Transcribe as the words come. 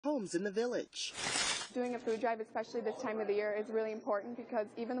homes in the village. Doing a food drive, especially this time of the year, is really important because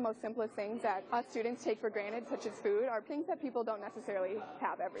even the most simplest things that us students take for granted, such as food, are things that people don't necessarily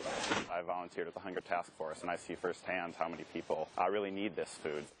have every day. I volunteered at the Hunger Task Force, and I see firsthand how many people really need this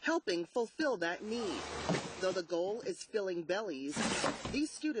food. Helping fulfill that need. Though the goal is filling bellies, these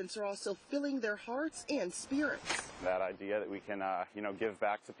students are also filling their hearts and spirits. That idea that we can, give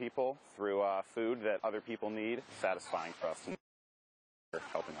back to people through food that other people need, satisfying for us.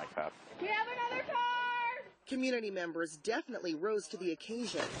 Helping like that. We have another car! Community members definitely rose to the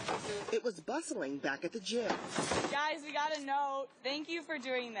occasion. It was bustling back at the gym. Guys, we got a note. Thank you for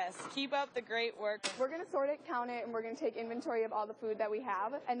doing this. Keep up the great work. We're going to sort it, count it, and we're going to take inventory of all the food that we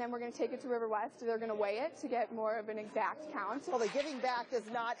have, and then we're going to take it to Riverwest. They're going to weigh it to get more of an exact count. Well, the giving back does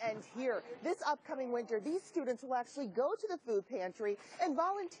not end here. This upcoming winter, these students will actually go to the food pantry and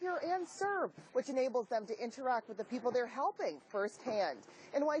volunteer and serve, which enables them to interact with the people they're helping firsthand.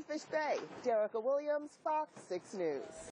 In Whitefish Bay, Derica Williams, Fox 6 News.